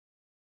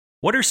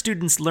What are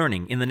students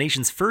learning in the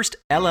nation's first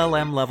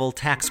LLM level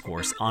tax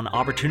course on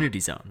opportunity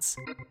zones?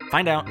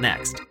 Find out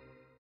next.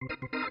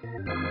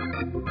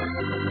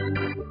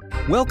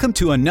 Welcome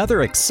to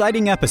another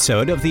exciting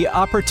episode of the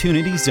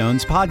Opportunity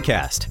Zones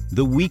podcast,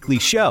 the weekly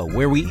show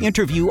where we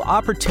interview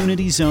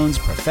Opportunity Zones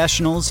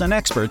professionals and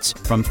experts,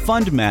 from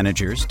fund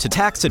managers to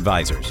tax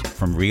advisors,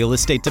 from real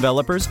estate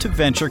developers to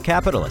venture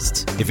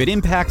capitalists. If it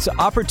impacts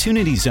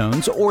Opportunity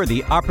Zones or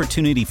the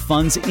opportunity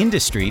funds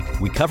industry,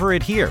 we cover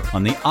it here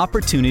on the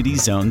Opportunity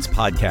Zones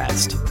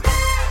podcast.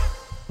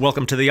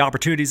 Welcome to the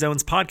Opportunity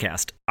Zones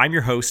podcast. I'm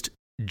your host,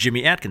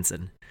 Jimmy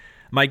Atkinson.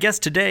 My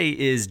guest today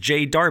is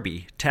Jay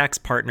Darby, tax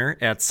partner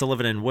at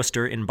Sullivan &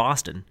 Worcester in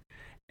Boston.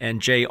 And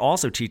Jay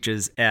also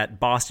teaches at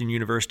Boston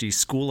University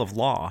School of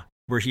Law,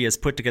 where he has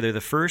put together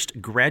the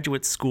first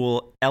graduate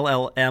school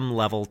LLM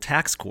level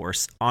tax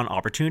course on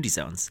opportunity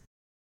zones.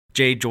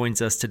 Jay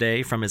joins us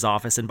today from his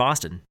office in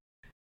Boston.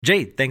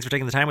 Jay, thanks for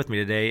taking the time with me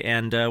today,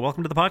 and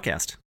welcome to the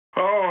podcast.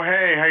 Oh,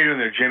 hey, how you doing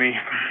there, Jimmy?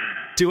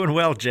 Doing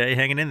well, Jay,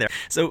 hanging in there.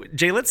 So,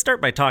 Jay, let's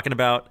start by talking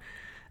about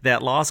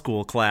that law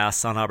school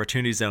class on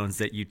opportunity zones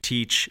that you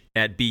teach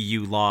at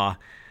BU Law.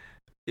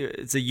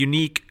 It's a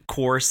unique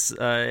course.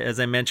 As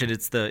I mentioned,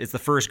 it's the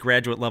first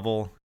graduate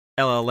level,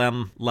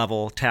 LLM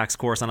level tax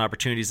course on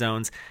opportunity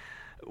zones.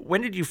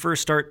 When did you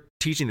first start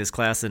teaching this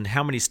class, and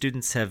how many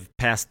students have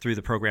passed through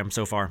the program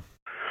so far?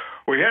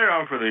 We had it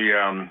on for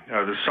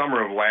the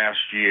summer of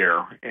last year,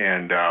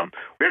 and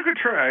we had a good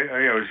turn.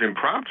 It was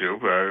impromptu.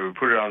 We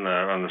put it on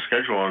the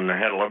schedule, and I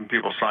had 11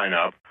 people sign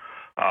up,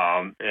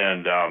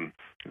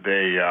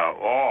 they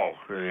all,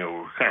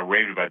 kind of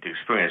raved about the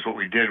experience. What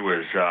we did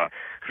was,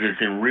 because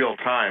it's in real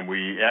time,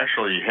 we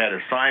actually had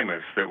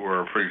assignments that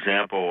were, for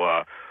example,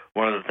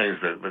 one of the things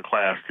that the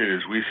class did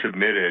is we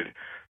submitted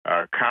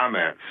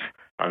comments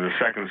on the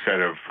second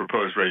set of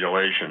proposed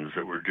regulations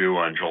that were due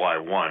on July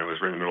 1. It was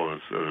right in the middle of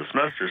the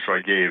semester, so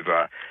I gave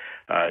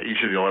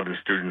each of the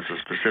 11 students a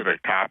specific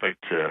topic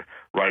to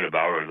write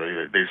about, or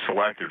they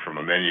selected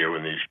from a menu,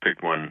 and they each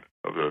picked one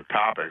of the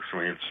topics.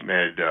 We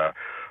made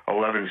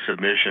 11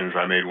 submissions.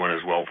 I made one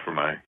as well for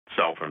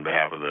myself on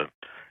behalf of the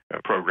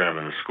program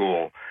in the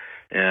school.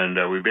 And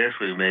we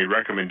basically made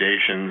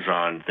recommendations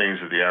on things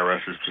that the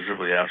IRS has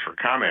specifically asked for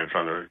comments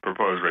on the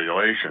proposed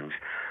regulations.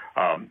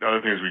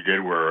 Other things we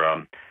did were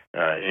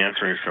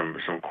answering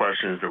some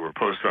questions that were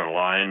posted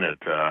online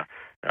at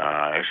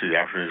actually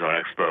the Opportunity Zone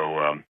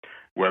Expo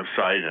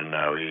website, and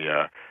we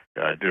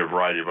did a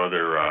variety of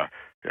other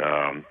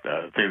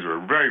things that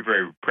were very,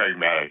 very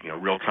pragmatic,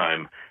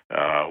 real-time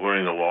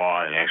learning the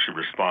law and actually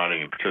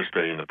responding and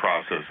participating in the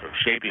process of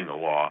shaping the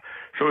law.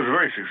 So it was a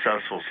very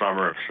successful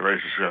summer, a very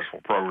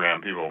successful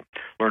program. People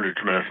learned a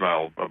tremendous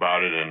amount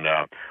about it,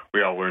 and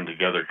we all learned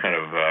together kind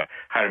of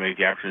how to make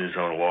the Opportunity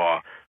Zone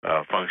law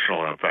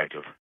functional and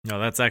effective. No,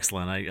 that's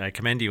excellent. I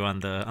commend you on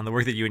the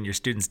work that you and your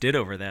students did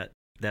over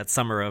that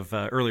summer of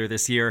earlier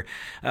this year.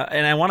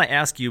 And I want to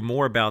ask you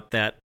more about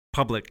that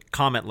public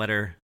comment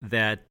letter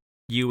that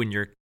you and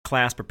your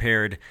class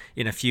prepared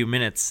in a few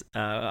minutes.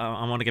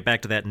 I want to get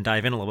back to that and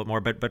dive in a little bit more.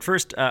 But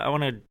first, I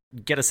want to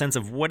get a sense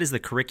of what is the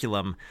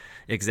curriculum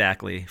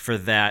exactly for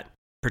that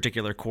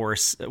particular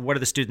course. What are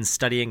the students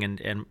studying,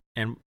 and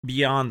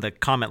beyond the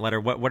comment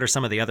letter, what are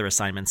some of the other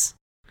assignments?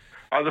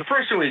 The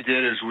first thing we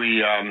did is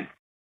we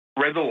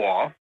read the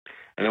law,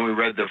 and then we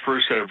read the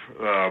first set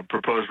of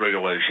proposed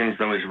regulations.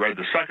 Then we read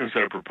the second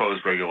set of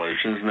proposed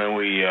regulations, and then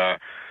we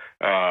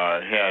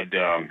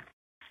had.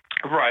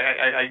 Right,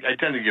 I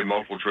tend to give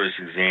multiple choice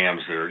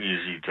exams that are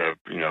easy to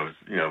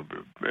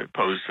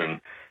post,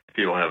 and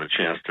people have a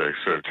chance to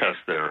sort of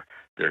test their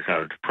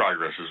kind of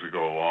progress as we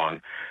go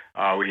along.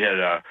 We had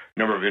a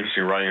number of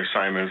interesting writing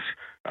assignments.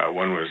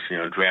 One was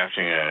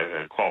drafting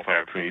a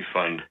qualified opportunity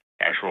fund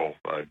actual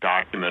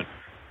document.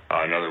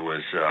 Another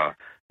was to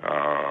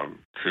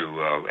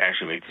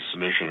actually make the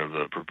submission of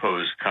the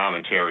proposed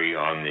commentary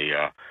on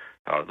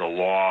the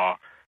law.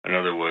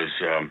 Another was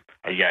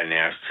I got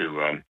asked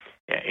to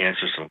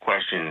answer some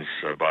questions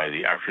by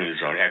the Opportunity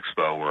Zone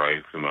Expo, where I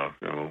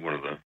am one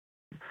of the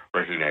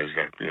recognized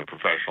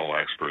professional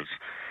experts,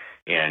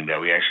 and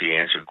we actually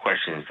answered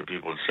questions that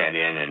people had sent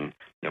in,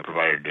 and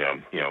provided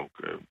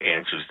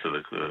answers to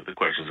the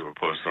questions that were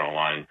posted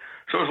online.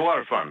 So it was a lot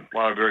of fun, a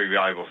lot of very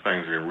valuable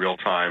things in real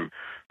time,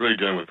 really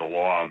dealing with the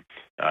law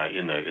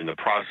in the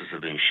process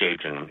of being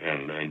shaped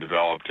and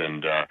developed,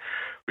 and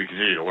we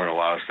continue to learn a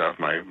lot of stuff.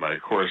 My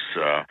course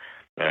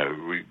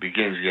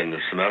begins again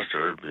this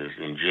semester is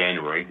in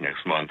January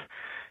next month,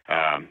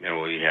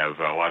 and we have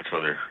lots of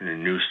other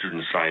new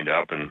students signed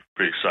up, and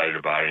pretty excited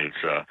about it.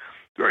 It's a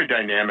very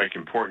dynamic,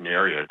 important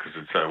area because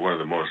it's one of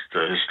the most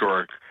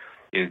historic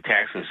in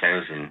tax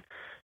incentives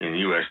in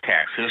U.S.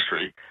 tax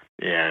history,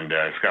 and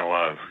it's got a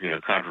lot of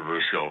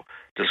controversial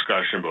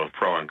discussion, both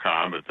pro and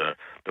con. But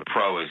the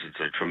pro is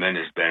it's a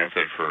tremendous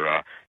benefit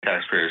for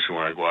taxpayers who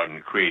want to go out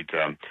and create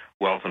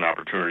wealth and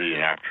opportunity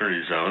in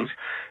opportunity zones,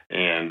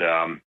 and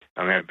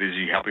I'm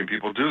busy helping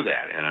people do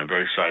that, and I'm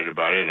very excited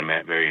about it, and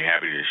I'm very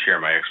happy to share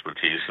my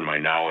expertise and my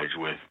knowledge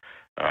with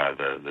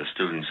the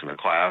students in the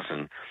class,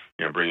 and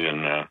bring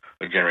in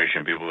a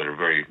generation of people that are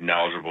very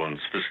knowledgeable and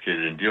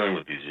sophisticated in dealing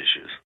with these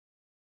issues.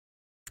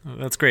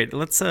 That's great.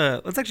 Let's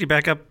actually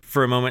back up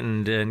for a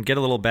moment and get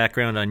a little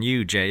background on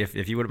you, Jay,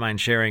 if you wouldn't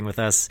mind sharing with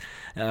us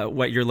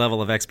what your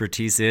level of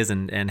expertise is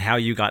and how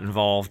you got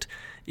involved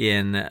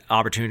in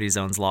Opportunity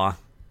Zones law.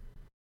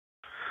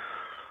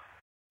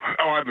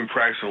 Oh, I've been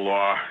practicing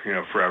law,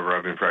 forever.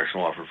 I've been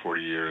practicing law for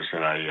 40 years,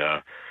 and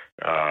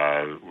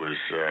I was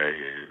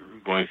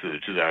going through the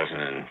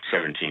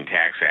 2017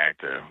 Tax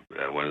Act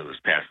when it was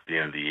passed at the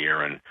end of the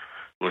year, and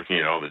looking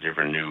at all the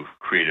different new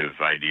creative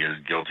ideas,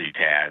 the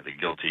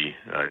guilty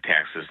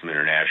tax system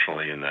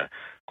internationally, and the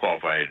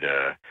qualified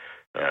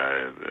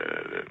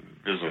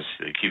business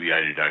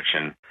QBI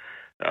deduction,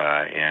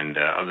 and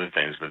other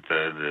things. But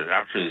the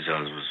Opportunity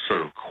Zones was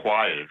sort of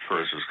quiet at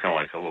first. It was kind of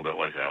like a little bit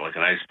like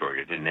an iceberg.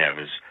 It didn't have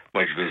as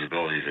much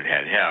visibility as it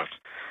had heft,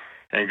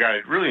 and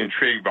got really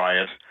intrigued by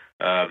it.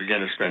 Began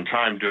to spend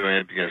time doing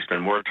it, began to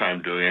spend more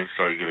time doing it,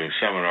 started giving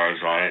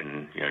seminars on it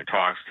and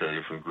talks to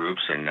different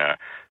groups, and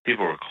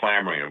people were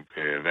clamoring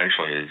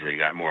eventually as they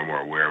got more and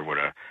more aware of what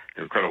an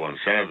incredible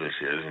incentive this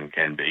is and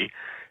can be.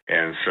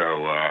 And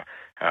so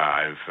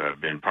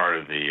I've been part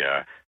of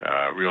the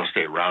Real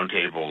Estate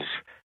Roundtable's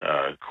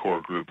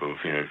core group of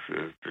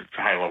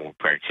high-level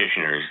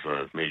practitioners,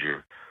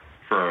 major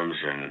firms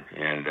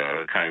and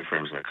accounting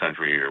firms in the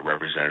country are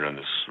represented on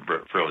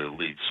this fairly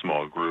elite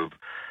small group.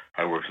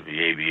 I worked with the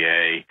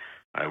ABA.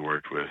 I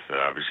worked with,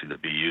 obviously, the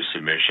BU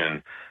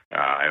submission.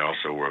 I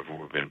also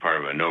have been part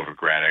of a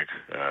Novogradac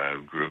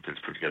group that's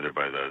put together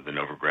by the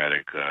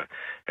Novogradac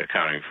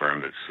accounting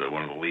firm that's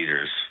one of the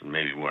leaders,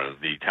 maybe one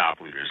of the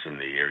top leaders in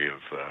the area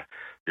of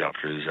the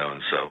Opportunity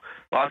Zone. So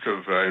lots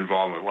of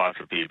involvement with lots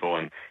of people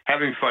and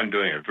having fun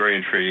doing it. Very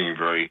intriguing,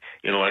 very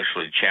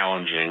intellectually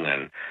challenging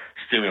and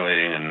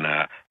stimulating,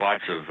 and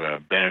lots of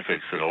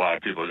benefits that a lot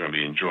of people are going to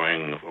be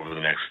enjoying over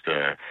the next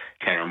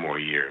 10 or more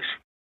years.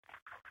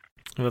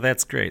 Well,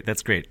 that's great.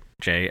 That's great,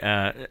 Jay.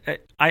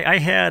 I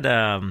had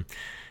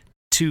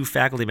two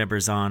faculty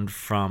members on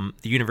from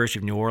the University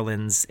of New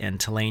Orleans and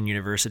Tulane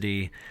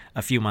University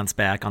a few months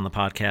back on the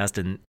podcast,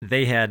 and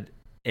they had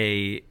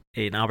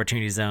an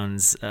Opportunity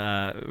Zones.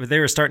 They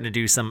were starting to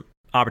do some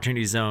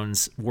Opportunity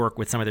Zones work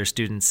with some of their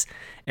students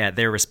at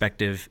their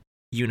respective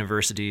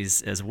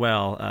universities as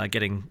well,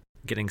 getting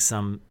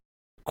some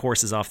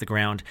courses off the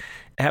ground.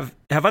 Have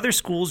other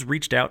schools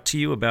reached out to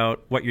you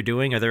about what you're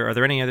doing? Are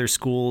there any other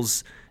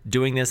schools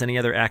doing this? Any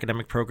other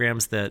academic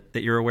programs that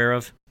you're aware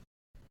of?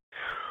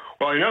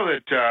 Well, I know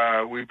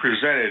that we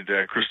presented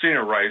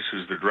Christina Rice,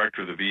 who's the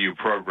director of the BU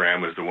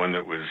program, was the one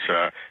that was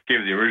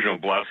gave the original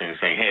blessing,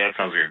 saying, "Hey, that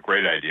sounds like a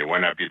great idea. Why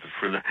not be at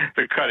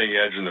the cutting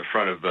edge in the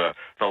front of the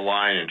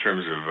line in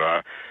terms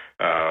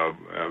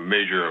of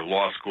major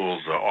law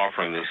schools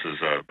offering this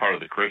as a part of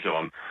the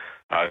curriculum?"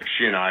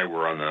 She and I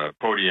were on the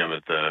podium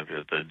at the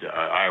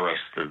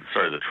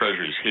the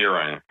Treasury's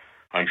hearing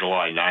on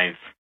July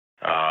 9th,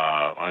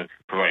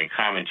 providing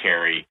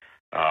commentary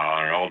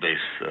on an all-day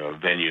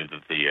venue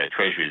that the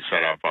Treasury had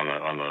set up on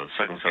the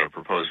second set of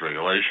proposed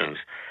regulations.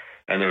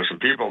 And there were some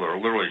people that were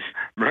literally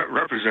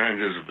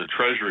representatives of the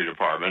Treasury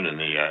Department and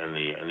the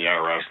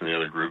IRS and the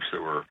other groups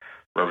that were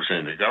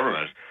representing the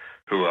government,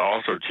 who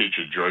also teach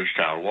at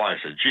Georgetown Law. I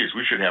said, "Geez,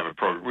 we should have a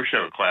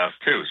class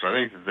too." So I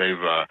think that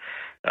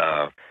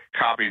they've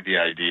copied the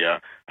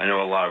idea. I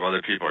know a lot of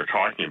other people are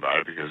talking about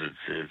it because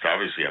it's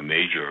obviously a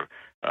major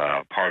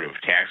part of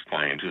tax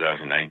planning in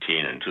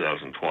 2019 and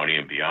 2020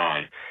 and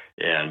beyond.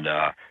 And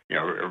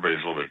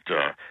everybody's a little bit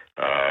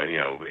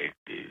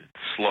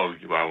slow.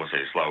 Well, I won't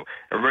say slow.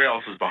 Everybody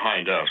else is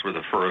behind us. We're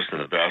the first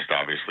and the best,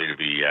 obviously, to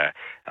be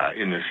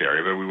in this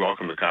area. But we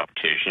welcome the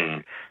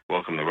competition,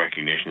 welcome the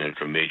recognition that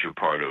it's a major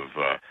part of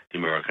the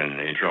American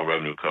Internal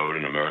Revenue Code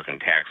and American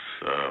tax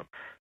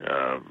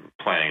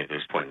planning at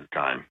this point in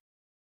time.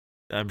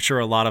 I'm sure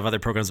a lot of other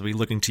programs will be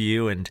looking to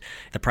you and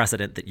the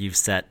precedent that you've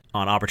set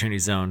on Opportunity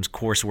Zones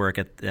coursework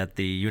at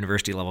the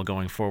university level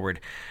going forward.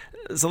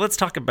 So let's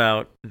talk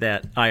about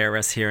that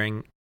IRS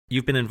hearing.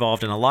 You've been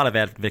involved in a lot of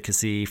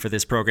advocacy for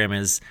this program,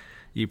 as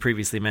you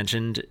previously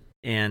mentioned,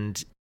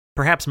 and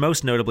perhaps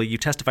most notably, you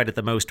testified at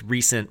the most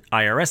recent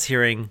IRS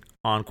hearing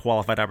on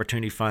qualified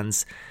opportunity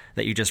funds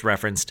that you just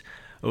referenced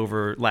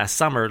over last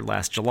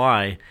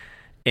July,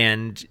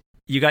 and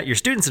you got your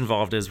students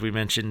involved, as we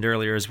mentioned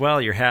earlier as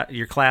well.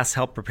 Your class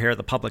helped prepare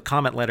the public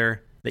comment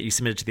letter that you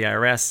submitted to the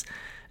IRS.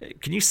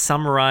 Can you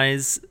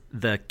summarize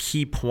the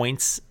key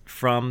points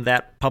from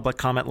that public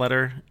comment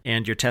letter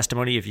and your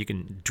testimony, if you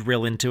can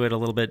drill into it a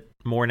little bit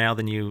more now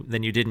than you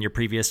did in your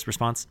previous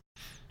response?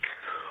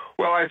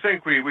 Well, I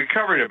think we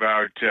covered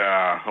about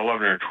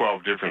 11 or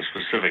 12 different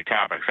specific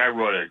topics. I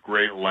wrote at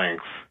great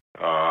length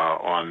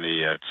on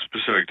the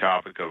specific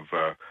topic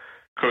of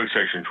Code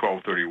Section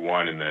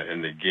 1231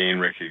 and the gain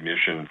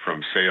recognition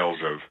from sales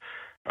of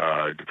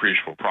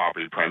depreciable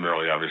property,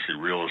 primarily, obviously,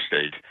 real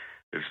estate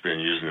that's been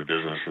used in the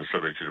business and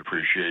subject to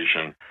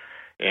depreciation.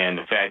 And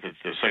the fact that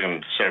the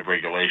second set of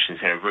regulations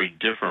had a very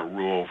different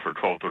rule for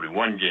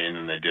 1231 gain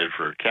than they did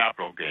for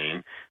capital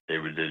gain. They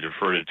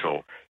deferred it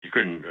till you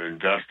couldn't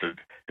invest it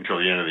until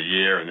the end of the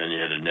year, and then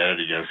you had to net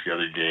it against the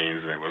other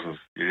gains, and it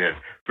had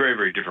very,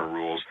 very different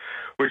rules,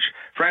 which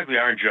frankly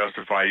aren't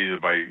justified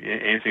either by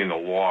anything in the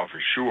law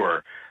for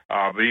sure,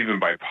 but even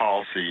by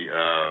policy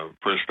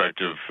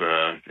perspective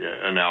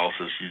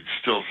analysis, you'd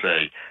still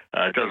say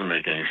it doesn't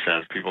make any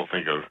sense. People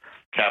think of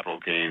capital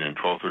gain and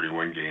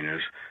 1231 gain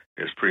as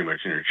pretty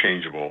much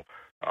interchangeable.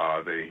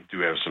 They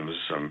do have some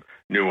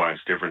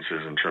nuanced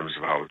differences in terms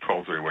of how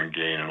 1231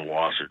 gain and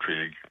loss are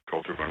treated.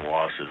 1231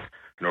 loss is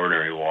an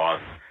ordinary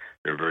loss.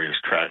 There are various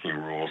tracking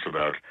rules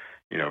about,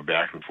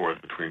 back and forth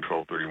between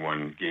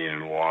 1231 gain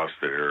and loss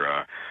that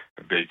are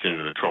baked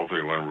into the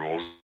 1231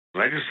 rules.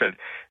 And I just said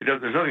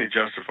there's nothing that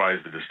justifies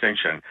the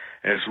distinction,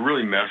 and it's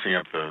really messing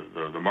up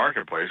the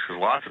marketplace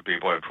because lots of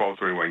people have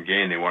 1231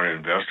 gain. They want to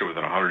invest it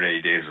within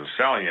 180 days of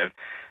selling it.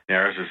 The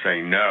IRS is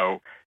saying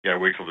no. You got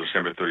to wait till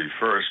December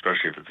 31st,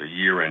 especially if it's a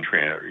year-end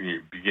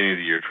beginning of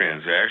the year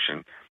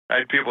transaction. I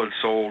had people that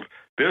sold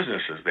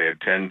businesses. They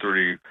had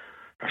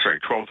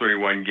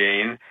 1231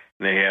 gain,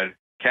 and they had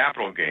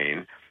capital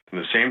gain in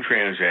the same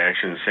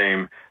transaction,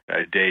 same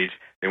date.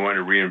 They wanted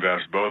to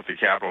reinvest both the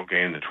capital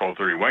gain and the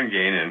 1231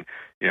 gain, and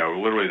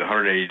literally the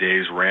 180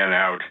 days ran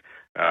out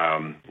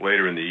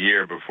later in the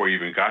year before you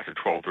even got to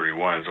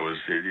 1231. So it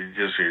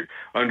just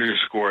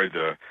underscored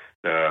the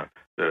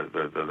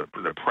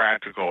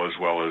practical as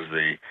well as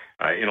the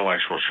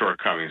intellectual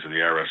shortcomings of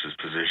the IRS's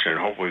position. And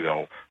hopefully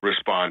they'll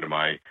respond to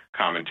my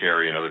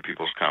commentary and other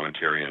people's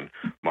commentary and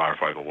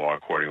modify the law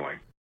accordingly.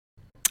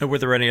 Were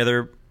there any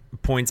other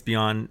points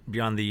beyond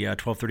the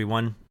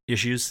 1231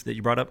 issues that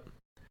you brought up?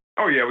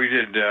 Oh yeah, we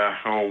did a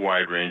whole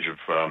wide range of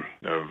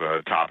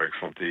topics.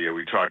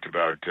 We talked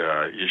about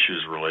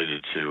issues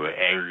related to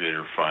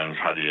aggregator funds.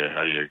 How do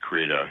you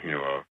create a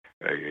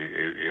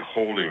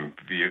holding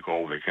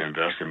vehicle that can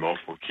invest in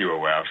multiple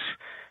QOFs?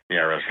 The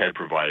IRS had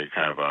provided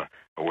kind of a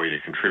way to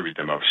contribute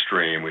them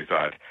upstream. We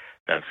thought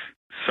that's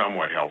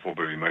somewhat helpful,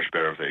 but it'd be much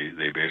better if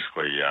they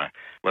basically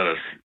let us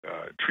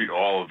treat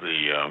all of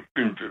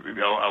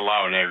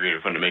allow an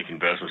aggregator fund to make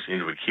investments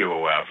into a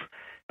QOF.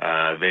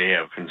 They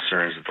have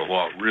concerns that the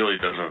law really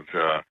doesn't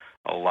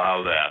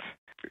allow that,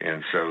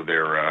 and so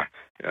they're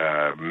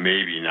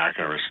maybe not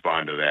going to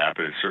respond to that,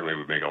 but it certainly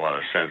would make a lot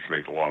of sense to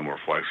make the law more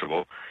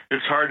flexible.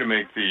 It's hard to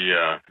make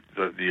the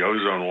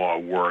ozone law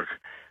work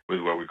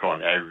with what we call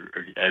an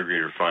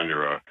aggregator fund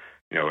or a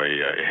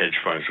hedge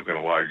fund, some kind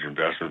of large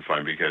investment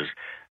fund, because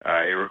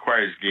it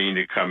requires gain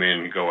to come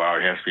in and go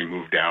out. It has to be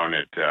moved down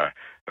at a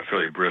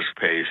fairly brisk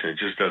pace, and it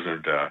just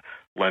doesn't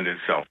lend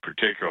itself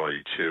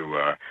particularly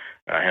to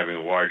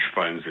having large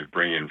funds that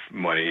bring in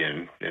money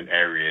and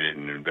aggregate it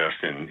and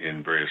invest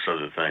in various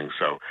other things.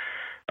 So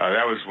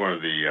that was one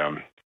of the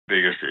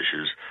biggest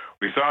issues.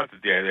 We thought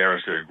that the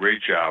IRS did a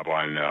great job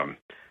on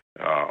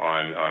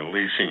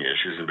leasing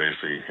issues and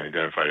basically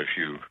identified a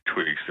few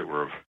tweaks that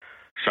were of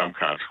some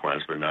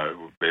consequence, but not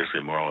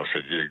basically more or less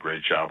said you did a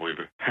great job.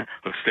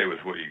 Let's stay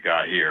with what you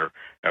got here.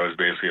 That was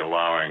basically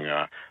allowing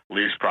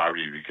lease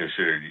property to be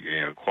considered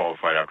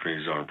qualified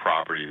opportunity zone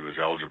property that was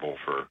eligible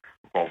for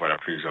qualified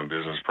opportunity zone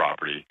business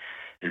property,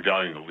 and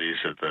valuing the lease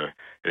at a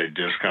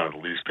discount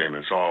of the lease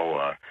payments. All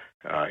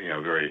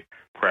very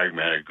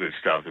pragmatic, good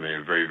stuff that made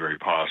it very, very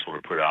possible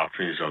to put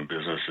opportunity zone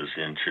businesses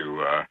into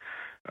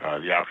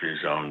the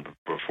opportunity zone.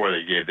 Before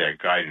they gave that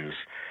guidance,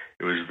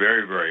 it was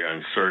very, very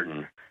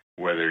uncertain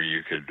whether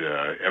you could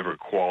ever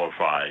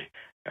qualify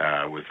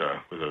with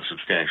a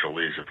substantial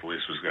lease if the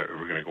lease was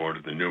going to go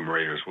into the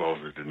numerator as well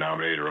as the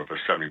denominator of a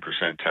 70%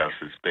 test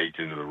that's baked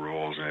into the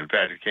rules. And in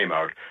fact, it came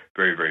out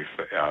very, very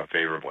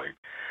favorably.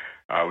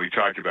 We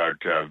talked about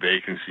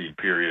vacancy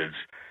periods.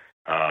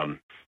 The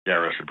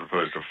IRS had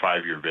proposed a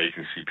 5-year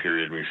vacancy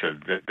period, and we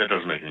said that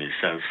doesn't make any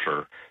sense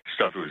for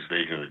stuff that was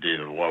vacant the day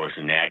that the law was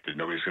enacted.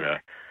 Nobody's going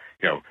to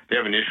they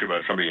have an issue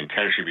about somebody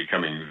intentionally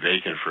becoming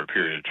vacant for a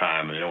period of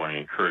time, and they don't want to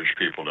encourage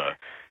people to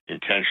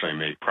intentionally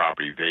make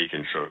property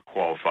vacant so it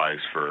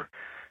qualifies for,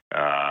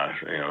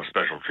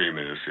 special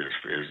treatment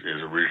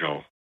as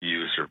original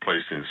use or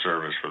placed in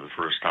service for the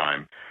first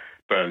time.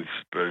 But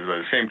by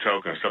the same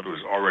token, stuff that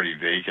was already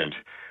vacant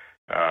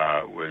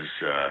was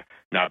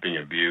not being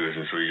abused,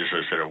 and so we just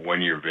said a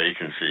 1-year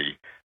vacancy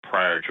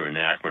prior to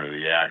enactment of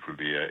the act would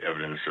be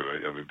evidence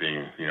of it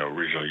being,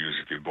 original use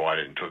if you bought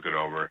it and took it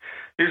over.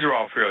 These are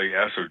all fairly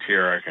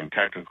esoteric and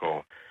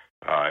technical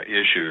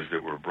issues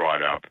that were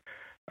brought up.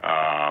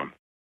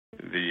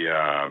 The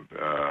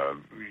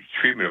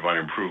treatment of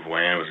unimproved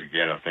land was,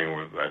 again, a thing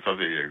where I thought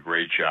they did a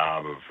great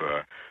job of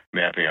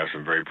mapping out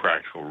some very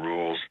practical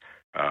rules.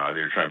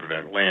 They were trying to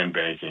prevent land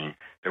banking.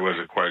 There was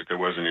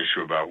an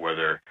issue about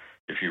whether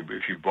if you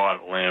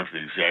bought land for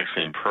the exact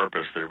same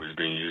purpose that it was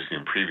being used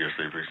in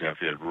previously, for example,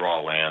 if you had raw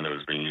land that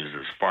was being used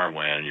as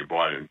farmland and you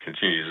bought it and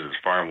continued to use it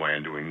as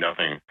farmland, doing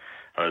nothing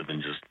other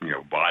than just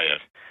buy it,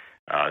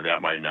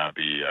 that might not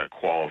be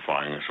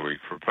qualifying. So we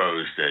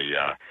proposed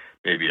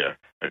maybe a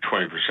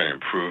 20%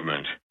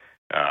 improvement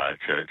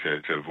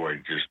to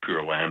avoid just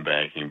pure land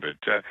banking, but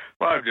a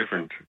lot of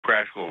different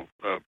practical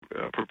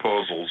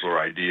proposals or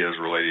ideas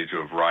related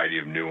to a variety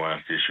of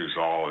nuanced issues,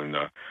 all in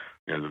the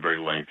very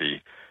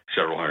lengthy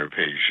several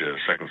hundred-page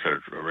second set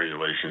of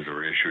regulations that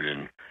were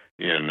issued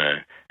in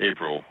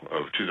April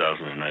of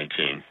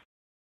 2019.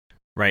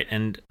 Right,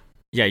 and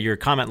yeah, your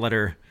comment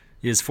letter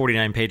is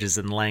 49 pages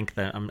in length.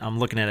 I'm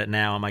looking at it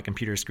now on my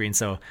computer screen,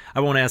 so I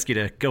won't ask you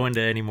to go into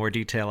any more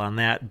detail on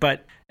that.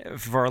 But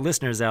for our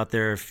listeners out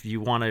there, if you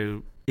want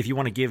to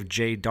give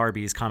Jay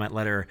Darby's comment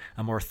letter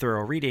a more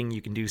thorough reading,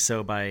 you can do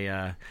so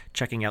by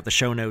checking out the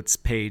show notes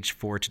page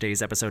for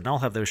today's episode. And I'll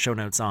have those show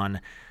notes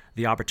on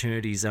the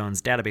Opportunity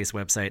Zones database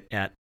website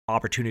at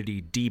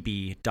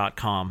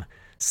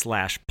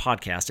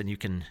opportunitydb.com/podcast, and you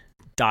can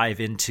dive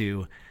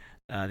into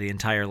the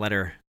entire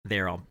letter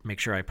there. I'll make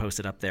sure I post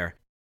it up there.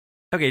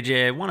 Okay,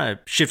 Jay, I want to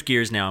shift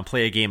gears now and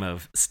play a game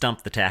of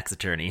Stump the Tax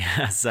Attorney.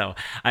 So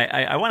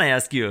I want to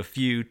ask you a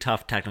few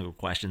tough technical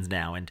questions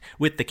now, and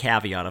with the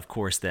caveat, of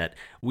course, that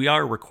we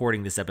are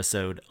recording this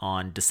episode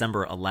on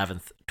December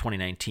 11th,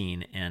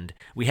 2019, and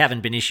we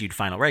haven't been issued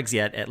final regs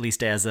yet, at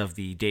least as of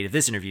the date of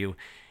this interview.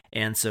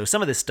 And so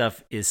some of this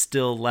stuff is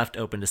still left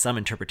open to some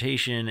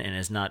interpretation and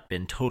has not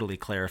been totally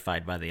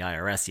clarified by the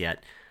IRS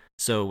yet.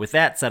 So with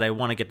that said, I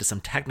want to get to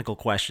some technical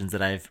questions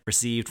that I've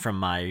received from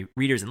my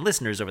readers and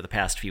listeners over the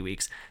past few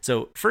weeks.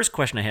 So first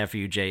question I have for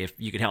you, Jay, if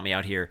you could help me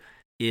out here,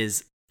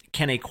 is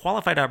can a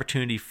qualified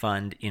opportunity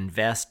fund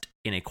invest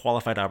in a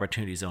qualified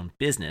opportunity zone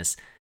business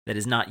that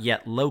is not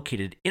yet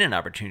located in an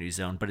opportunity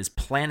zone but is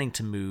planning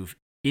to move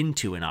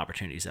into an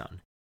opportunity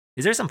zone?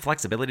 Is there some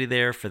flexibility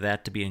there for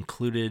that to be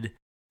included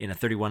in a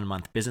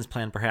 31-month business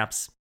plan,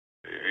 perhaps?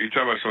 Are you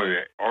talking about somebody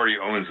that already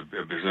owns a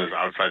business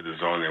outside the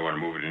zone, they want to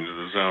move it into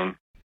the zone?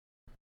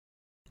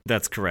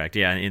 That's correct.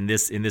 Yeah, in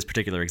this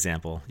particular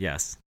example,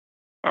 yes.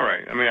 All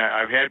right. I mean,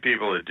 I've had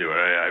people that do it.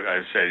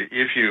 I've said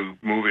if you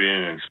move it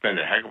in and spend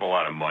a heck of a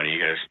lot of money,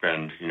 you got to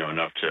spend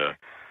enough to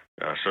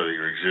so that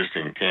your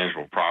existing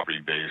tangible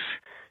property base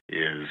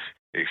is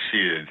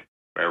exceeded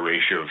by a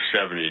ratio of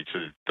 70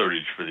 to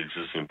 30 for the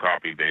existing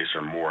property base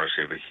or more.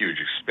 So you have a huge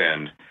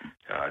expend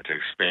to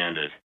expand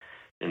it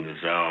in the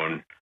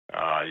zone.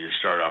 You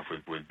start off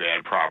with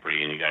bad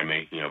property, and you got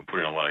to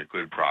put in a lot of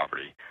good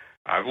property.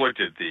 I've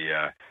looked at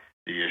the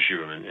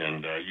issue,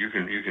 and you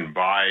can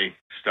buy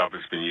stuff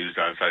that's been used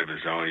outside of the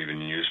zone, even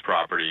used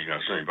property. You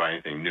can certainly buy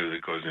anything new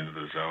that goes into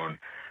the zone.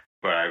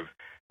 But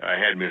I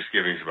had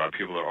misgivings about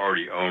people that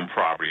already own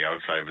property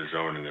outside of the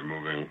zone, and they're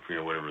moving,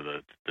 whatever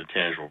the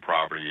tangible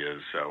property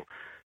is. So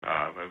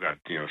I've got,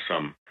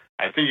 some.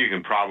 I think you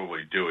can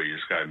probably do it. You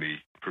just got to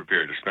be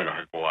prepared to spend a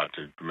heck of a lot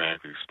to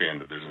dramatically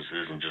expand the business. It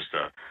isn't just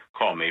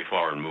call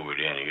Mayflower and move it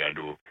in. You got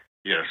to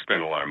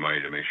spend a lot of money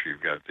to make sure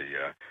you've got the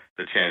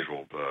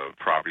tangible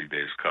property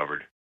base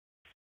covered.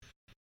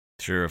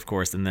 Sure, of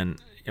course. And then,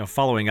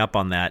 following up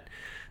on that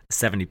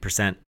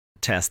 70%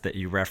 test that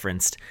you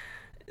referenced,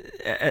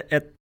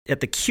 at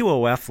the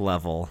QOF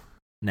level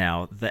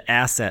now, the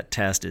asset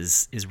test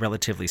is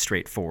relatively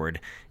straightforward,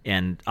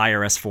 and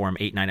IRS Form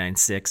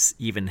 8996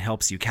 even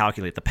helps you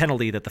calculate the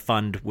penalty that the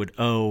fund would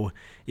owe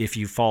if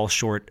you fall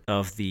short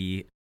of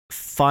the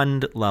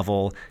fund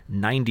level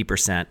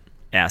 90%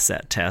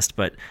 asset test.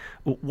 But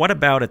what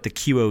about at the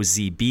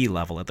QOZB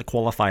level, at the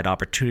Qualified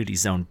Opportunity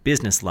Zone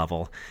business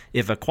level?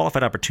 If a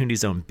Qualified Opportunity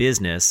Zone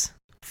business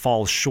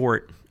falls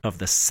short of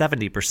the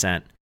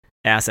 70%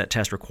 asset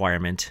test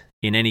requirement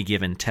in any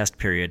given test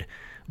period,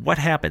 what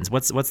happens?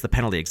 What's the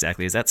penalty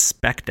exactly? Is that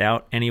spec'd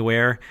out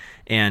anywhere?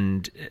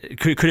 And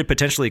could it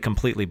potentially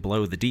completely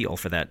blow the deal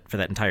for that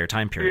entire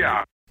time period?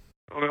 Yeah.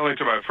 Well,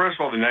 first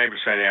of all, the 90%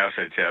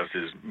 asset test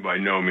is by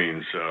no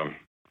means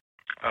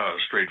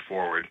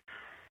straightforward.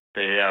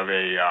 They have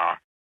a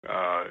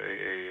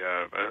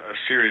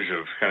series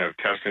of kind of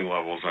testing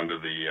levels under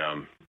the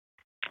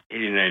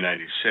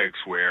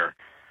 8996, where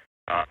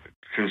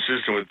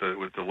consistent with the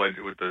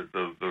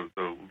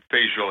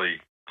facially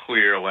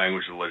clear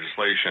language of the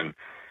legislation,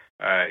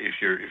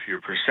 if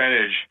your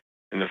percentage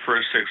in the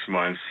first 6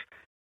 months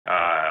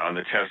on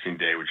the testing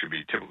day, which would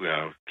be typically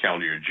on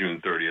calendar year June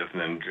 30th,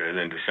 and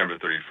then December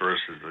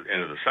 31st is the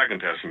end of the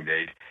second testing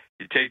date,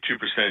 you take two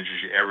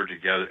percentages, you average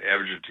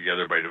it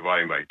together by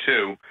dividing by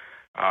 2,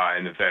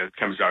 and if that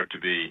comes out to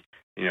be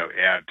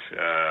at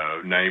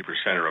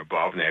 90% or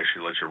above, and they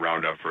actually let you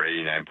round up for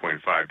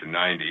 89.5 to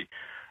 90,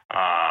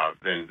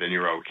 then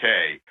you're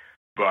okay.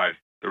 But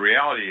the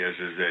reality is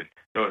that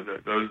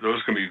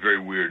those can be very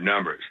weird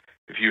numbers.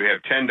 If you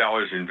have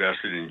 $10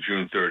 invested in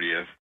June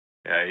 30th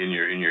in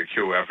your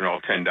QF, and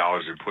all $10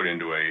 are put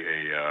into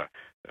a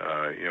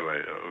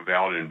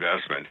valid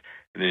investment,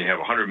 and then you have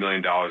 $100 million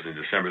in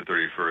December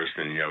 31st,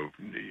 and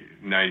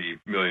 $90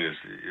 million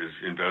is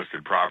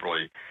invested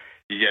properly,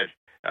 you get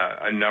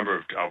a number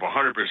of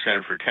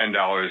 100% for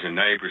 $10 and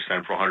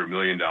 90% for $100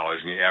 million,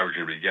 and you average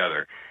them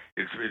together.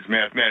 It's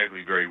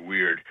mathematically very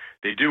weird.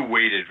 They do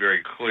weight it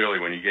very clearly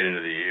when you get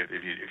into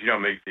if you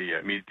don't meet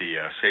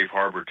the safe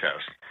harbor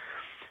test,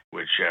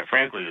 which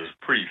frankly is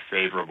pretty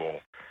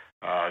favorable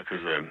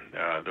because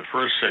the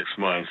first 6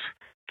 months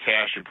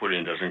cash you put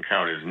in doesn't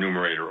count as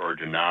numerator or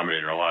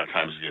denominator. A lot of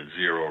times you get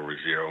 0 over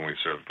 0, and we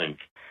sort of think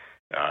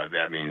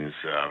that means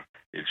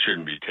it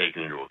shouldn't be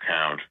taken into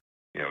account.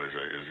 is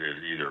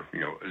either,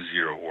 a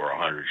 0 or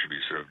 100 should be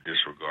sort of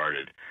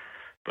disregarded.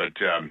 But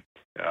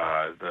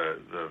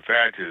the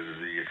fact is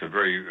that you get some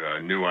very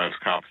nuanced,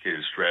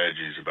 complicated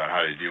strategies about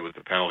how to deal with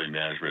the penalty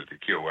management at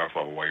the QOF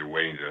level while you're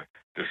waiting to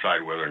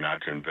decide whether or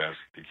not to invest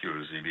at the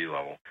QOZB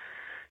level.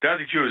 Down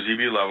at the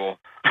QOZB level,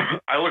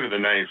 I look at the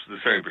 70%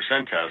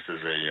 test as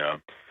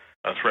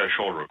a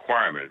threshold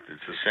requirement.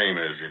 It's the same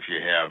as if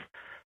you have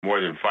more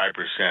than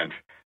 5%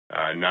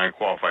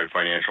 non-qualified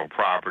financial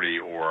property,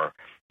 or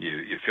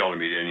you fail to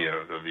meet any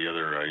of the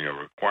other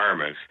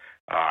requirements.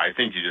 I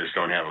think you just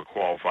don't have a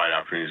qualified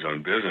opportunity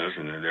zone business,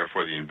 and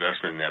therefore the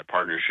investment in that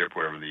partnership,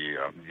 whatever the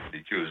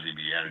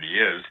QOZB entity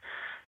is,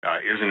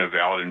 isn't a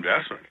valid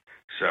investment.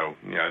 So,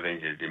 I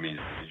think it means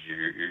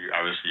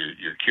obviously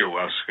your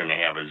QOF is going to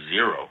have a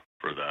 0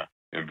 for the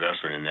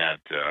investment in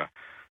that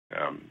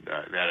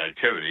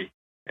activity,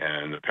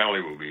 and the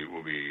penalty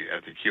will be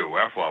at the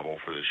QOF level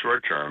for the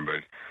short term.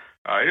 But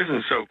it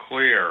isn't so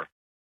clear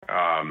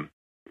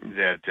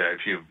that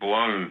if you've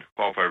blown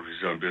qualified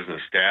zone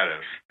business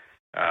status,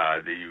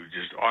 that you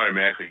just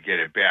automatically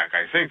get it back.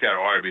 I think that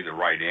ought to be the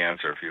right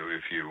answer. If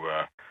you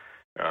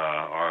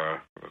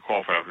are a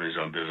qualified opportunity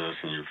zone business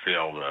and you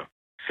fail the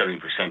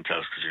 70%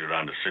 test because you're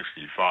down to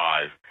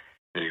 65,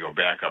 then you go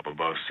back up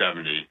above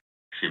 70,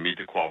 so you meet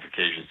the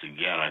qualifications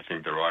again. I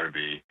think there ought to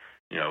be,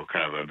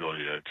 kind of an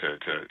ability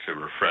to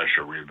refresh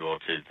or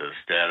rehabilitate the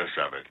status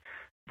of it.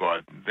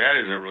 But that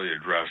isn't really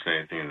addressed in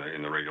anything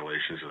in the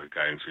regulations or the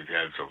guidance we've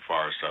had so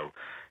far. So,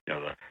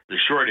 the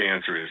short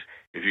answer is,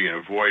 if you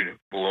can avoid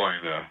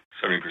blowing the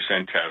 70%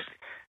 test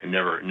and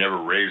never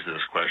raise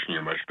this question,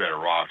 you're much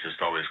better off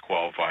just always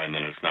qualify, and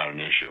then it's not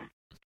an issue.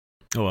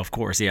 Oh, of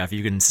course, yeah. If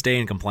you can stay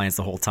in compliance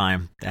the whole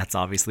time, that's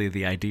obviously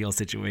the ideal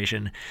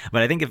situation.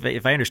 But I think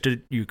if I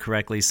understood you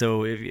correctly,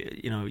 so if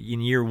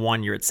in year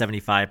 1 you're at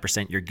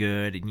 75%, you're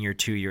good. In year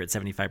 2 you're at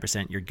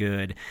 75%, you're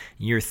good.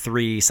 In year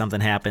 3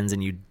 something happens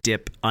and you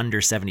dip under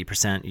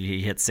 70%,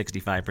 you hit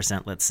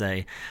 65%, let's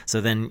say.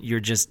 So then you're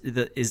just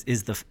the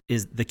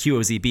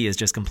QOZB is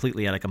just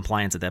completely out of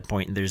compliance at that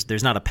point, and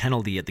there's not a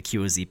penalty at the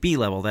QOZB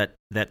level that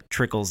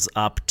trickles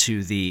up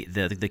to the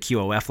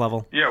QOF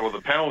level. Yeah, well,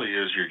 the penalty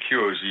is your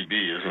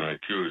QOZB isn't a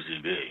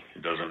QOZB.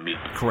 It doesn't meet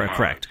the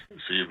correct.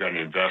 So you've got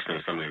an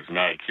investment in something that's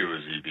not a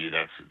QOZB.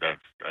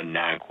 That's a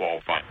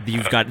non-qualified.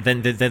 You've got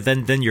then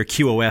your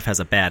QOF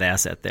has a bad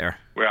asset there.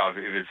 Well, if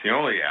it's the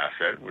only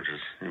asset, which is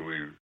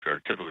we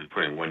are typically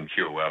putting one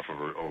QOF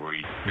over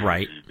each QOZB,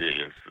 right.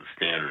 It's the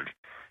standard.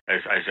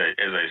 As I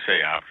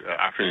say,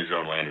 opportunity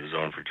zone land is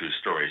zoned for 2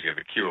 stories. You have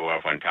a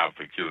QOF on top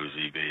of the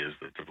QOZB is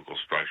the typical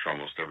structure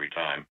almost every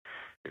time.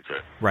 It's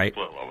a right.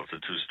 split level. It's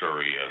a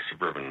 2-story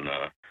suburban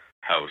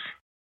house.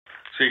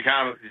 So you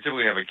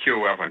typically have a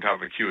QOF on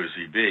top of a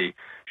QOZB.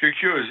 If your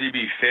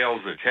QOZB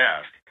fails the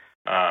test,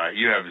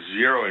 you have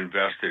 0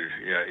 invested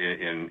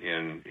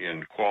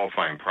in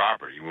qualifying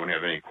property. You won't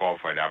have any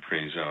qualified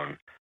opportunity zone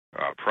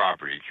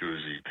property,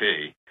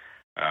 QOZP.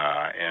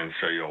 And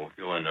so you'll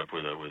end up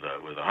with a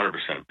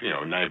 100%,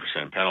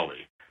 9%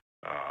 penalty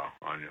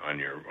on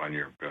your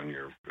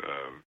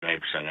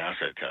 90%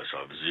 asset test. So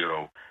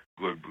 0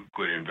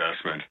 good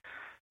investment,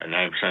 and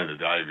 9% of the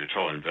value of your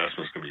total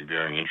investment is going to be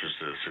bearing interest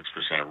at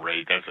a 6%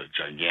 rate. That's a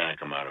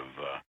gigantic amount of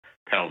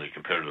penalty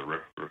compared to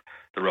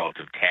the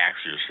relative tax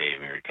you're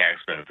saving or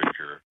tax benefit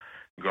you're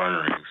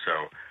garnering.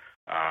 So.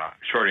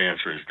 Short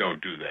answer is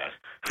don't do that.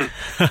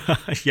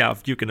 Yeah,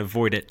 if you can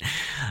avoid it,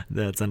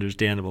 that's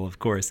understandable, of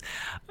course.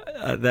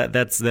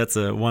 That's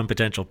a one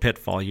potential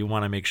pitfall. You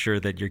want to make sure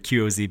that your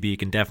QOZB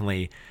can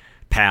definitely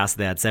pass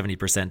that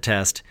 70%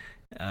 test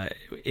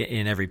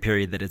in every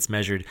period that it's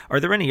measured. Are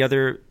there any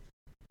other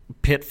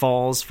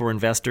pitfalls for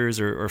investors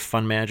or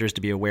fund managers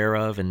to be aware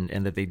of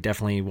and that they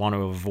definitely want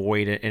to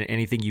avoid?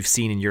 Anything you've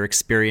seen in your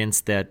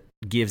experience that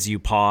gives you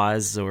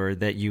pause or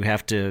that you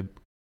have to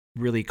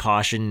really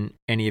caution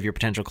any of your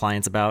potential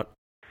clients about?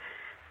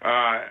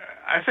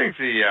 I think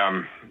the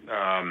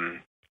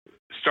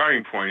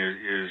starting point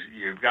is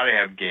you've got to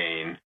have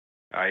gain.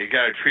 You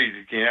got to treat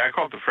it gain. I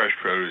call it the fresh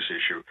produce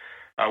issue.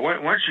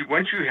 Once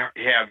you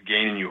have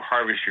gain and you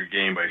harvest your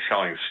gain by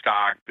selling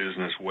stock,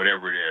 business,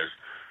 whatever it is,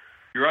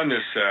 you're on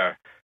this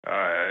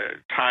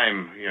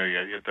time. You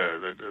get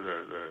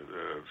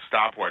the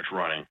stopwatch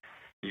running.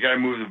 You got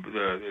to move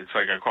it's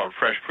like I call it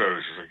fresh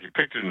produce. It's like you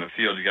picked it in the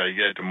field, you got to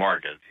get it to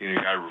market. You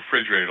got to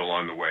refrigerate it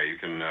along the way.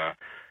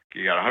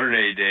 You got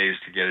 180 days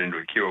to get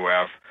into a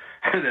QOF,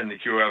 and then the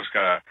QOF's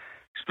got a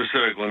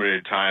specific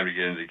limited time to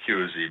get into the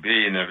QOZB,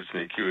 and if it's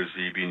in the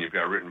QOZB and you've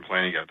got a written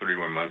plan, you got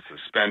 31 months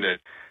to spend it,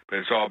 but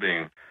it's all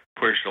being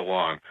pushed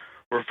along.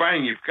 We're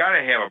finding you've got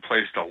to have a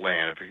place to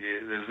land.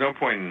 There's no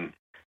point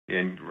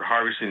in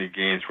harvesting the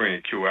gain, throwing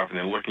a QOF, and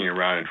then looking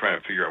around and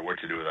trying to figure out what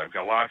to do with it. I've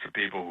got lots of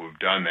people who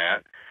have done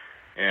that,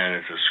 and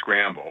it's a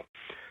scramble.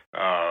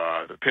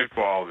 The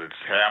pitfall that's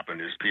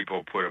happened is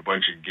people put a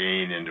bunch of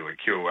gain into a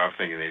QOF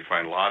thinking they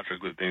find lots of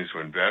good things to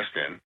invest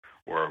in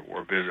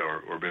or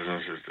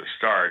businesses to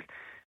start,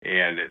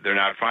 and they're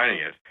not finding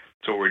it.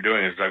 So what we're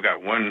doing is I've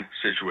got one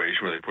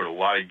situation where they put a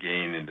lot of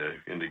gain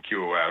into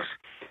QOFs,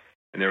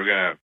 and they were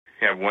going to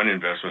have one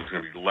investment that's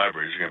going to be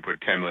leveraged. You're going to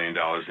put $10 million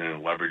in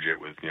and leverage it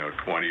with 20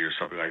 or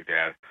something like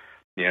that.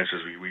 The answer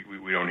is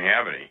we don't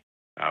have any.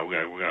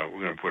 We're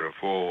going to put a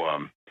full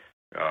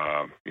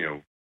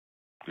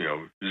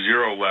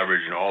zero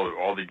leverage, and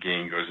all the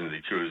gain goes into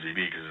the QOZB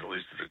because at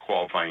least it's a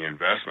qualifying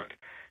investment,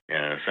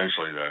 and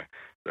essentially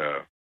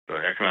the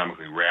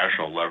economically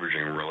rational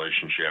leveraging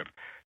relationship,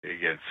 it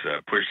gets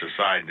pushed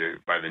aside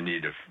by the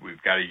need of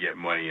we've got to get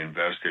money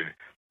invested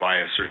by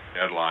a certain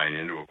deadline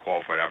into a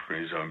qualified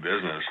opportunity zone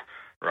business,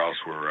 or else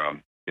we're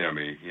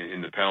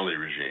in the penalty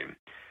regime.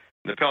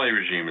 The penalty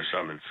regime is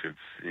something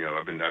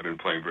I've been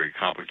playing very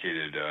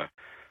complicated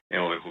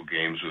analytical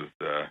games with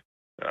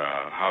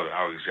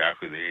how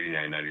exactly the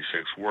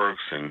 8996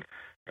 works and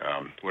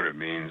what it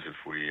means if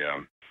we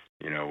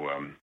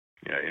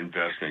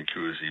invest in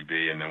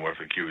QOZB, and then what if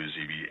the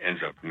QOZB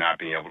ends up not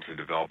being able to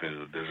develop into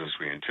the business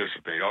we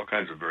anticipate. All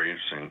kinds of very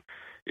interesting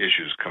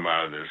issues come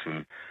out of this,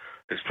 and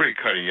it's pretty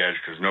cutting edge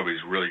because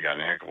nobody's really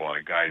gotten a heck of a lot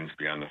of guidance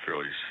beyond the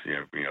fairly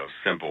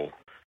simple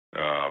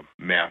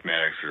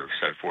mathematics that are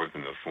set forth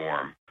in the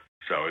form.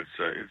 So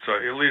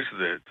it leads to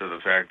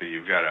the fact that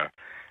you've got to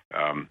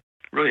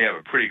really have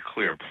a pretty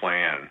clear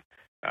plan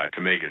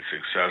to make it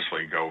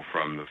successfully go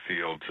from the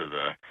field to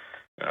the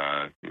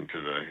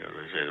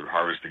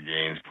harvest the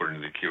gains, put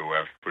into the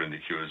QOF, put into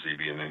the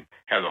QOZB, and then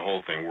have the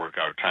whole thing work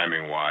out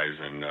timing-wise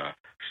and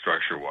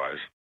structure-wise.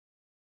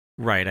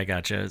 Right, I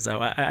gotcha. So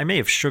I may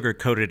have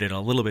sugar-coated it a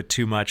little bit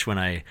too much when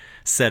I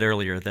said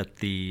earlier that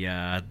the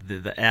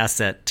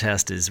asset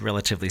test is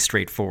relatively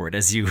straightforward,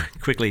 as you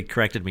quickly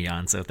corrected me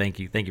on. So thank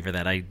you for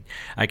that. I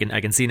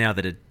can see now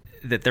that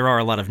there are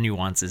a lot of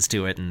nuances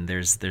to it, and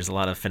there's a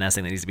lot of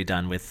finessing that needs to be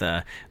done with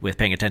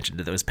paying attention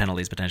to those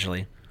penalties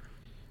potentially.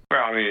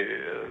 Well, I mean,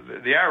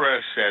 the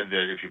IRS said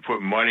that if you put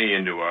money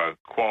into a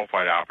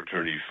qualified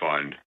opportunity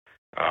fund,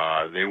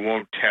 they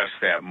won't test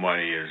that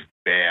money as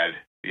bad,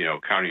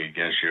 counting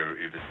against you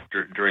if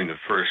it's during the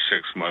first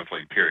 6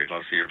 monthly period.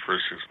 Let's say your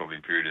first 6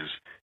 monthly period is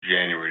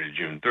January to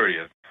June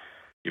 30th.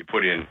 You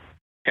put in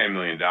 $10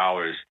 million.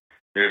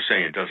 They're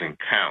saying it doesn't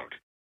count.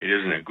 It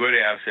isn't a good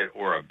asset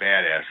or a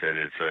bad asset.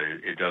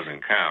 It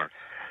doesn't count.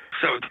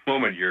 So at the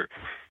moment your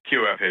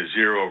QF has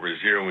 0 over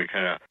 0, and we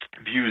kind of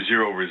view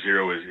 0 over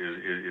 0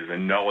 is a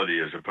nullity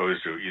as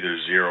opposed to either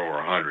 0 or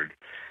 100.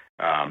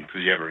 Because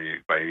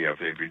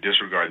if you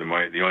disregard the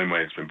money, the only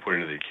money that's been put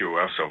into the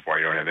QOF so far,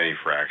 you don't have any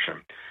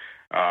fraction.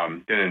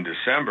 Then in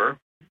December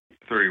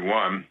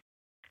 31,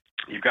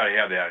 you've got to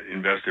have that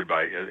invested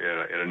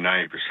at a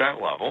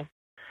 90% level.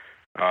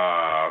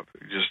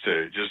 Just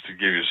to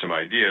give you some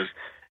ideas,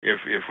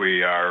 if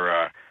we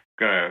are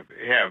going to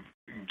have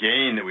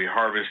gain that we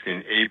harvest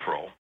in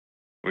April,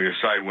 we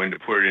decide when to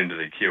put it into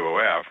the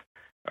QOF.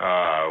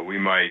 We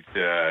might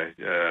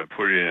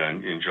put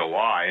it in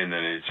July, and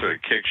then it sort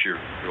of kicks your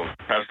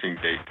testing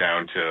date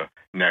down to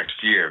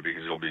next year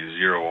because it'll be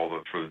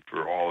 0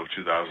 for all of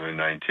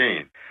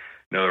 2019.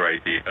 Another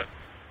idea.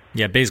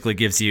 Yeah, it basically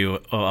gives you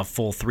a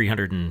full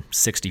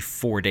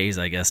 364 days,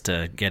 I guess,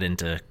 to get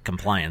into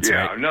compliance,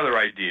 right? Yeah, another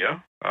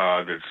idea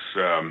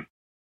that's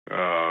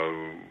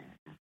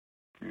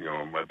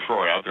I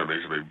throw it out there,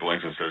 basically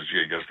blinks and says,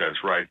 "Gee, I guess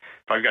that's right."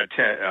 If I've got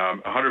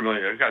 $100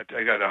 million, I got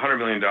 $100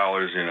 million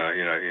in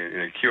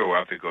a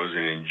QOF that goes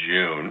in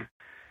June,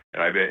 and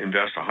I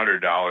invest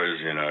 $100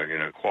 in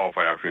a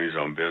qualified opportunity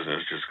zone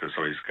business just because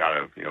somebody's got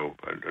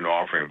an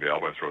offering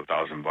available. I throw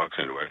 $1,000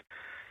 into it.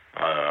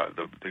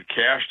 The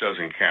cash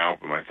doesn't count,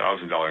 but my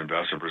 $1,000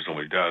 investment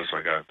presumably does. So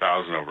I got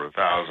 1,000 over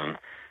 1,000, and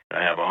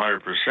I have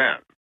 100%,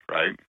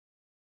 right?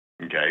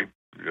 Okay,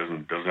 it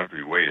doesn't have to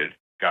be weighted.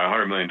 Got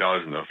 $100 million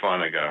in the fund.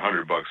 I got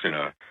 $100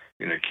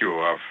 in a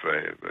QOF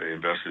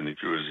invested in the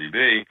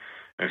QOZB,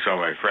 and so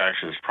my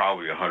fraction is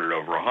probably 100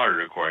 over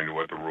 100 according to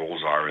what the rules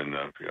are in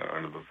the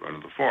under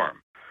the form.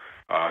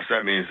 So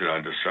that means that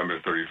on December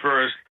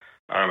 31st,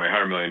 out of my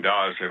 $100 million,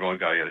 I've only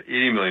got to get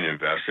 $80 million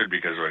invested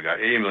because if I got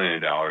 $80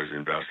 million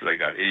invested, I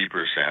got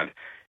 80%,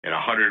 and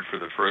 100 for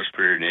the first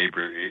period and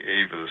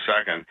 80 for the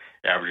second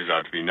averages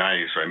out to be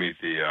 90. So I meet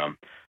the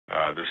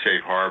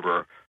safe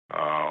harbor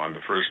on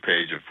the first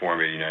page of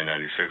Form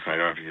 8996, and I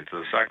don't have to get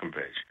to the second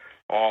page.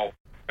 All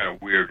kind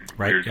of weird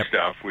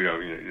stuff. We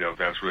don't, if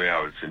that's really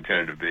how it's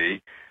intended to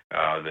be.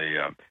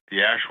 The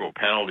actual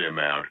penalty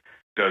amount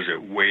does it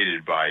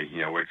weighted by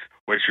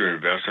what's your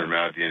investment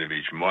amount at the end of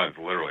each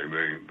month. Literally,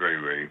 very, very,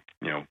 very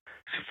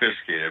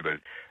sophisticated. But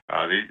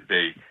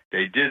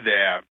they did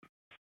that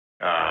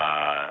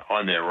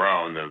on their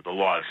own. The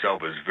law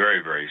itself is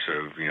very, very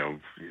sort of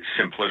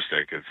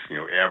simplistic. It's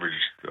average.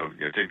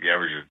 Take the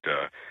average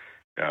at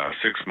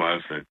 6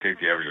 months, and take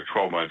the average of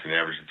 12 months and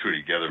average the two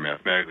together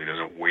mathematically. It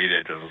doesn't weight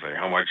it. Doesn't say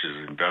how much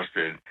is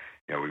invested.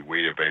 We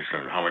weight it based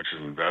on how much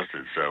is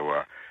invested.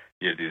 So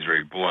you get these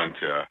very blunt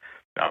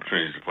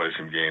opportunities to play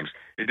some games.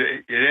 It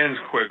ends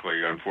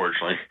quickly,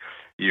 unfortunately.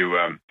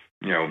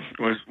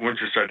 Once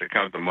you start to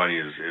count the money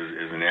as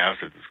an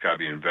asset that's got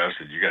to be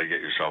invested, you got to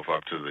get yourself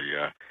up to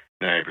the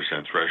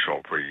 90%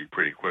 threshold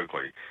pretty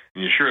quickly.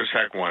 And you sure as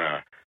heck want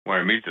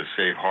to meet the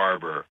safe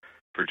harbor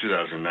for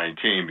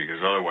 2019,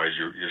 because otherwise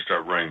you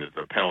start running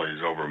the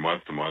penalties over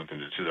month to month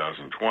into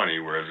 2020.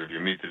 Whereas if you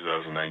meet the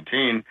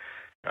 2019,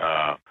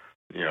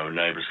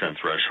 90%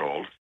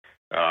 threshold,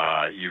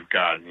 you've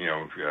got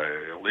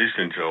at least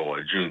until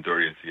June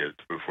 30th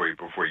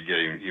before you get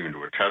even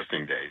to a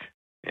testing date.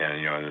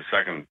 And in the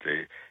second,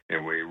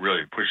 we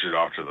really push it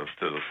off to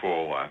the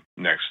full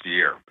next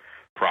year,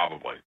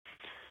 probably.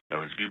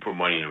 Now, if you put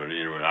money into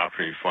an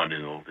opportunity fund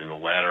in the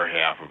latter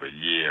half of a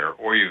year,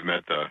 or you've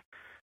met the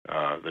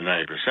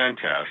 90%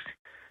 test,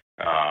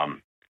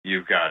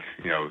 you've got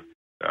the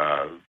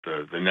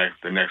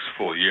next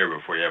full year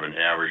before you have an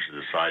average to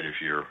decide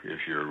if you're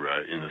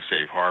in the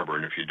safe harbor,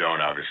 and if you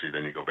don't, obviously,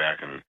 then you go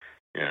back and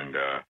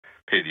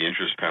pay the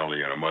interest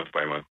penalty on a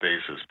month-by-month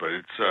basis. But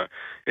it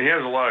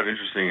has a lot of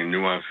interesting and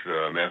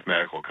nuanced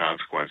mathematical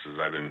consequences.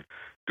 I've been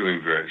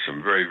doing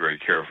some very, very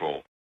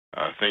careful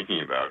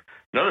thinking about.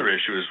 Another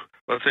issue is,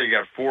 let's say you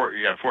got four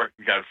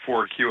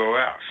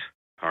QOFs.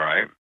 All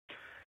right.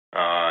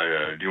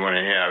 Do you want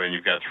to have, and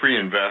you've got three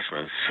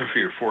investments, so for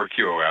your four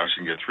QOFs,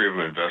 you can get three of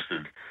them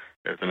invested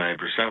at the 9%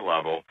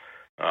 level,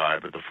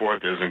 but the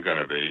fourth isn't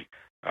going to be.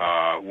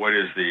 What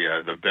is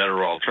the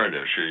better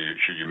alternative?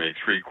 Should you make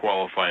three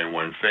qualify and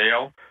one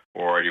fail,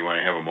 or do you want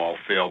to have them all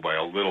fail by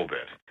a little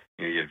bit?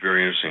 You get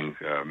very interesting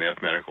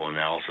mathematical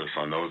analysis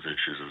on those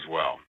issues as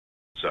well.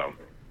 So.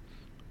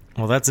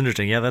 Well, that's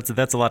interesting. Yeah,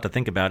 that's a lot to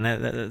think about,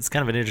 and it's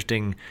kind of an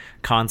interesting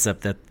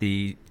concept that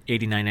the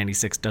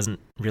 8996 doesn't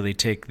really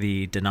take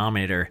the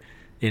denominator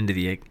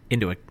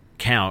into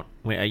account.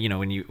 When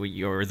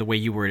or the way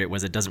you word it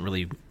was, it doesn't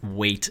really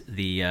weight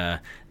the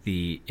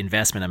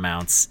investment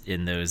amounts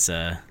in those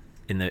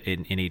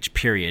in each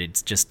period.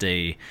 It's just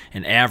an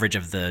average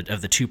of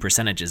the two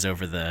percentages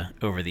over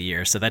the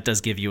year. So that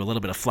does give you a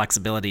little bit of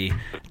flexibility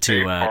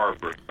to.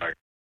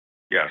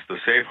 Yes, the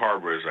safe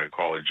harbor, as I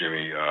call it,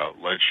 Jimmy,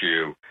 lets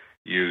you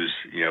use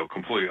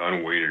completely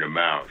unweighted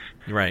amounts.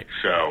 Right.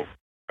 So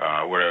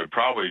what I would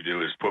probably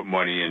do is put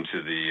money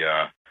into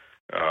the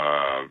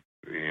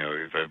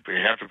if I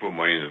have to put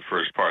money in the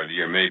first part of the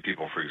year. Many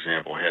people, for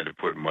example, had to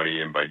put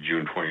money in by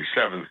June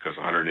 27th because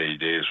 180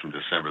 days from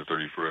December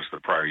 31st the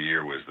prior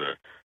year was the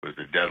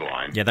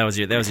deadline. Yeah, that was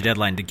your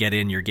deadline to get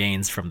in your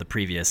gains from the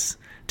previous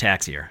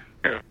tax year.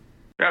 Yeah.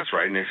 That's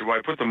right. And they said, well,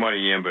 I put the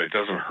money in, but it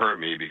doesn't hurt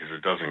me because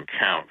it doesn't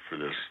count for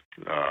this,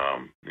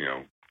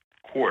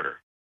 quarter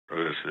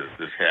or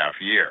this half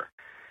year.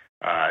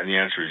 And the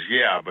answer is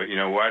yeah, but you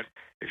know what?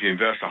 If you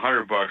invest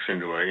 $100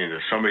 into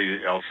somebody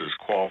else's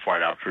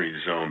qualified opportunity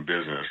zone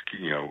business,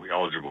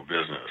 eligible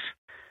business,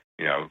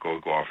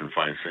 go off and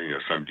find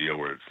some deal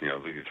where it's they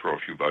could throw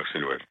a few bucks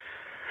into it.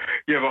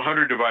 You have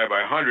 100 divided by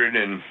 100,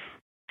 and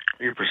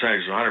your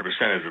percentage is 100%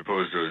 as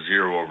opposed to a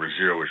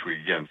 0/0, which we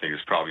again think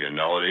is probably a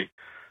nullity.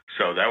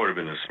 So that would have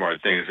been the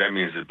smart thing. Is that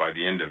means that by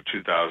the end of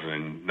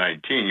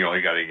 2019, you only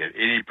got to get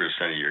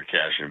 80% of your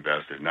cash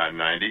invested, not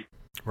 90.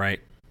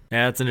 Right.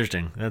 Yeah, that's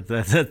interesting.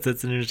 That's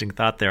an interesting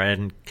thought there. I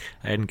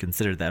hadn't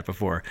considered that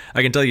before.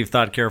 I can tell you've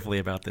thought carefully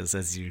about this,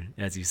 as you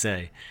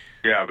say.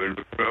 Yeah, but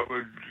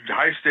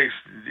high stakes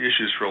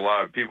issues for a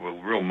lot of people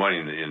with real money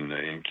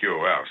in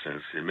QOFs,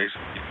 and it makes a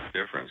huge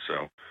difference.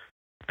 So,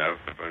 I've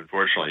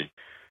unfortunately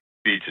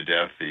beat to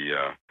death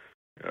the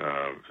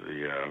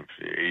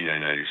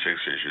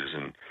 8996 issues,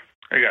 and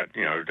I got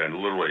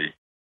done literally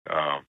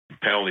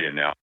penalty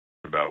analysis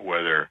about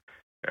whether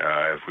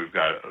if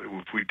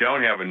we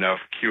don't have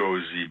enough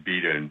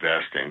QOZB to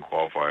invest in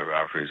qualified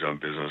opportunity zone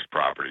business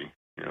property,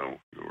 or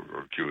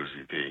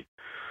QOZP,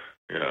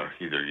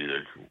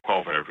 either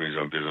qualified opportunity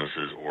zone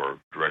businesses or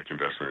direct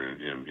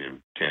investment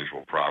in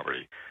tangible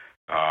property,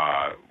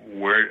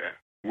 where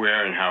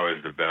and how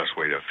is the best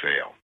way to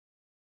fail,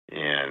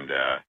 and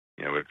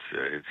it's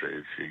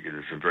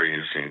some very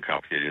interesting and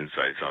complicated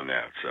insights on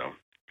that. So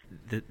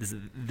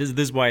this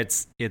is why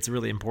it's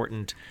really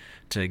important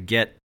to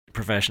get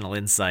professional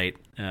insight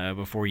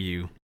before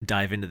you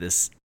dive into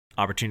this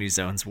opportunity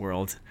zones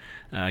world.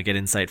 Get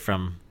insight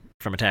from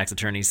a tax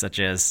attorney such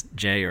as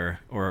Jay or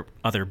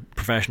other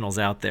professionals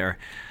out there.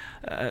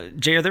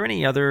 Jay, are there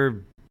any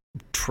other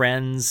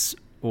trends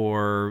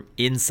or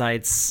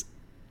insights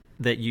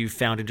that you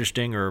found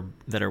interesting or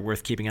that are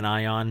worth keeping an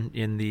eye on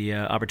in the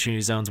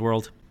opportunity zones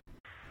world?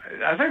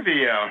 I think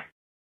the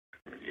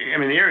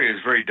area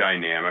is very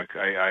dynamic.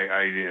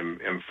 I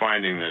am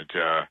finding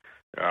that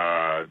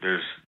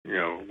there's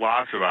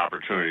lots of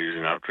opportunities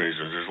and opportunities.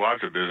 There's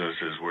lots of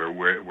businesses where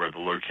the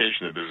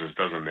location of the business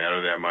doesn't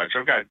matter that much.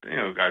 I've got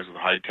guys with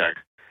high tech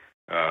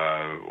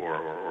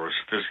or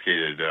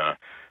sophisticated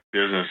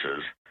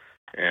businesses,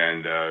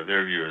 and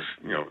their view is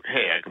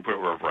hey, I can put it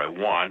wherever I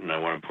want, and I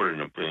want to put it in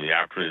the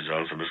opportunity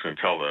zone. So I'm just going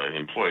to tell the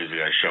employees that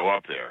I show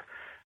up there.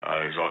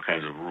 There's all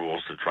kinds of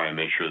rules to try and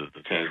make sure that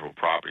the tangible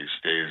property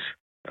stays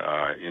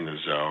in the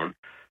zone.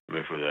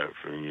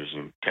 For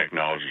using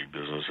technology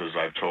businesses,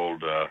 I've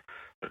told a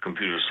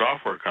computer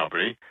software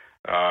company,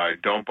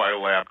 don't buy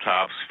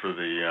laptops for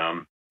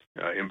the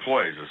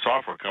employees. The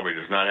software company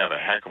does not have a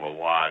heck of a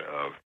lot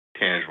of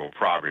tangible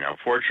property. Now,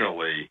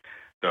 fortunately,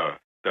 the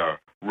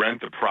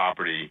rent the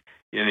property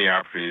in the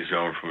opportunity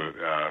zone from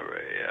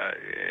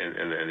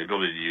and the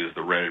ability to use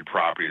the rented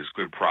property as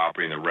good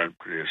property, and the rent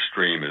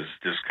stream is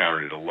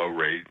discounted at a low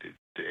rate,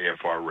 the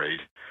AFR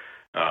rate.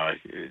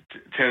 It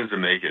tends to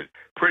make it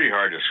pretty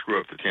hard to screw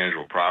up the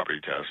tangible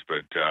property test,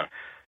 but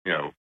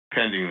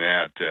pending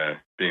that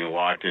being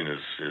locked in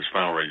as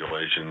final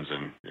regulations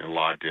and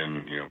locked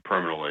in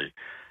permanently,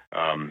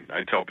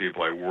 I tell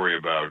people I worry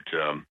about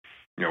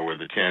where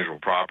the tangible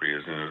property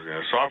is. In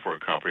a software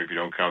company, if you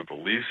don't count the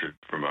lease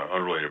from an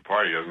unrelated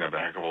party, it doesn't have a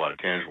heck of a lot of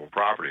tangible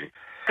property.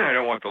 And I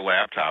don't want the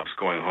laptops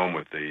going home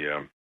with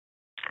the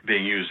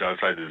being used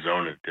outside the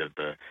zone at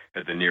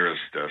the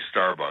nearest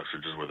Starbucks,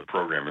 which is where the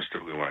programmers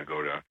typically want to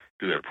go to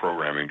do their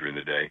programming during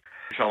the day.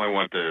 So I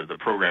want the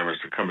programmers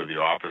to come to the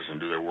office and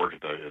do their work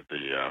at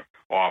the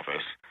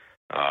office.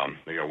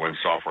 They got one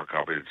software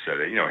company that said,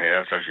 hey,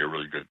 that's actually a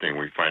really good thing.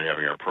 We find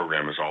having our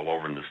programmers all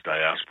over in this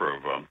diaspora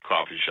of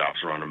coffee shops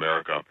around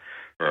America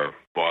or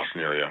Boston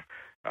area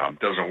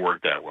doesn't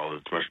work that well.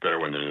 It's much better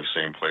when they're in the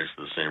same place,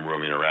 the same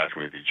room,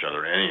 interacting with each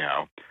other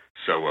anyhow.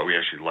 So we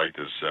actually like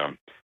this,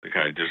 the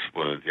kind of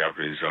discipline that the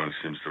opportunity zone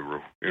seems to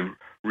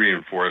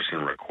reinforce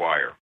and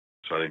require.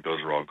 So I think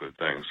those are all good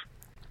things.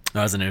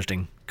 That was an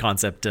interesting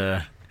concept.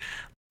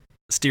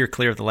 Steer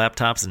clear of the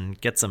laptops and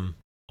get some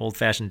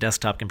old-fashioned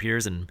desktop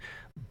computers and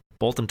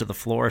bolt them to the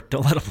floor.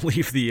 Don't let them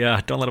leave the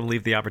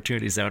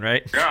opportunity zone,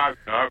 right? Yeah,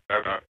 I've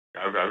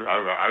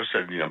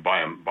said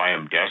buy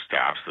them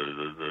desktops.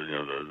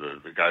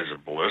 The guys are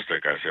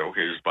ballistic. I say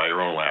okay, just buy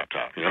your own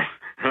laptop.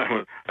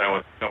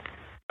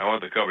 I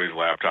want the company's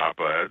laptop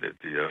at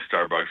the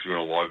Starbucks. If you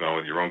want to log on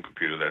with your own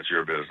computer, that's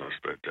your business.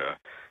 But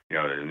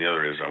and the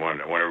other is I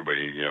want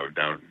everybody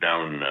down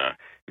in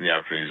the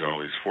opportunity zone at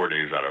least 4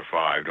 days out of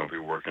 5. Don't be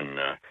working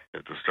at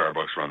the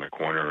Starbucks around the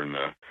corner in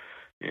the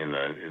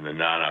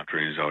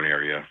non-opportunity zone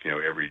area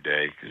every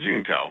day, because you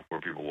can tell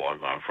where people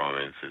log on from.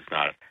 It's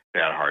not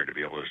that hard to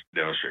be able to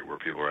demonstrate where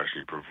people are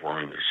actually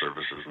performing their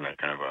services in that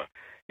kind of a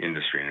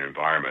industry and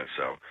environment.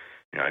 So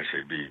I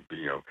say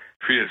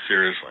treat it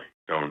seriously.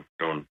 Don't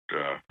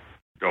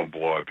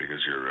blow it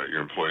because your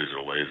employees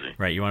are lazy.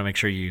 Right. You want to make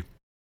sure you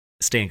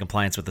stay in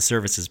compliance with the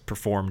services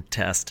performed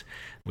test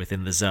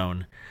within the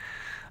zone.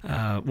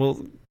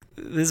 Well,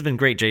 this has been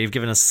great, Jay. You've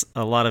given us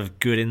a lot of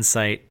good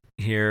insight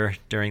here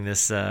during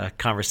this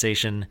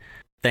conversation.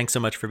 Thanks so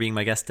much for being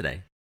my guest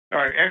today. All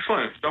right,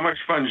 excellent. So much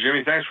fun,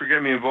 Jimmy. Thanks for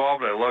getting me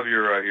involved. I love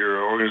your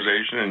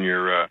organization, and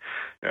your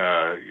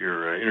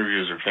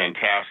interviews are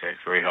fantastic,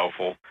 very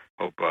helpful.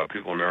 Hope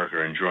people in America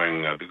are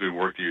enjoying the good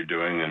work that you're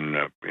doing in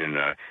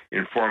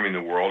informing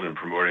the world and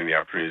promoting the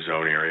Opportunity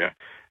Zone area.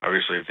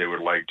 Obviously, if they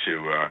would like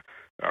to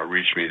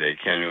reach me, they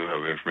can. You'll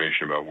have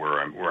information about where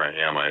I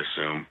am, I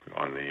assume,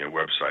 on the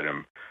website.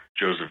 I'm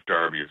Joseph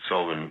Darby at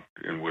Sullivan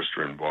in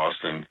Worcester in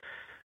Boston.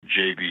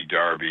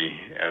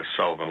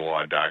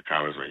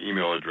 jbdarby@sullivanlaw.com is my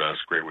email address.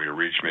 Great way to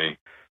reach me.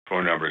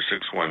 Phone number is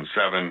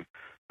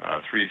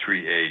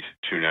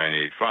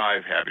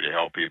 617-338-2985. Happy to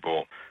help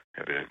people.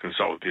 Happy to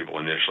consult with people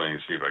initially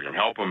and see if I can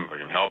help them, if I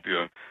can help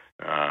you.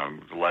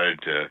 Delighted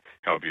to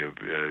help you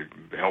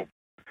help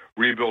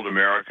rebuild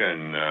America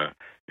and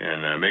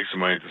make some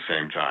money at the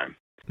same time.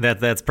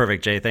 That's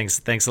perfect, Jay.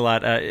 Thanks a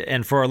lot.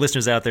 And for our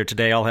listeners out there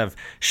today, I'll have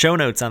show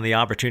notes on the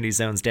Opportunity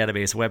Zones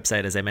database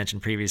website, as I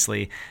mentioned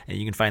previously. And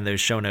you can find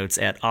those show notes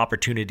at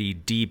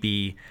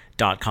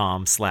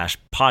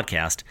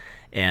opportunitydb.com/podcast.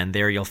 And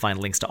there you'll find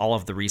links to all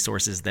of the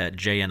resources that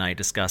Jay and I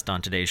discussed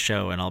on today's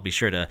show. And I'll be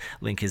sure to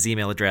link his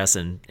email address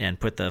and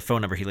put the phone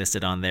number he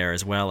listed on there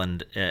as well,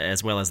 and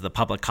as well as the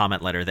public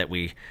comment letter that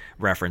we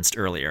referenced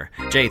earlier.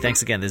 Jay,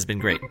 thanks again. This has been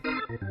great.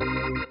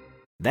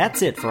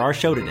 That's it for our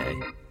show today.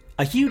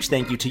 A huge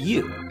thank you to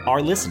you,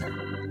 our listener.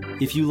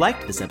 If you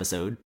liked this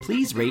episode,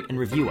 please rate and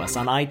review us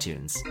on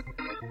iTunes.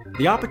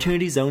 The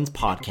Opportunity Zones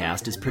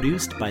podcast is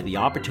produced by the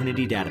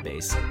Opportunity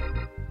Database.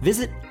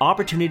 Visit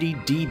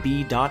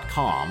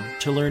OpportunityDB.com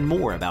to learn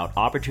more about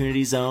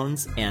Opportunity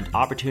Zones and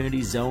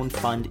Opportunity Zone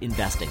Fund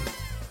investing.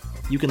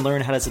 You can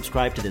learn how to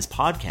subscribe to this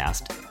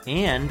podcast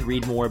and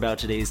read more about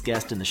today's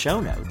guest in the show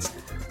notes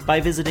by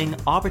visiting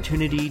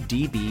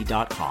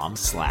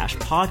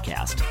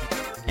OpportunityDB.com/podcast.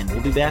 And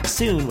we'll be back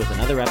soon with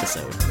another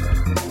episode.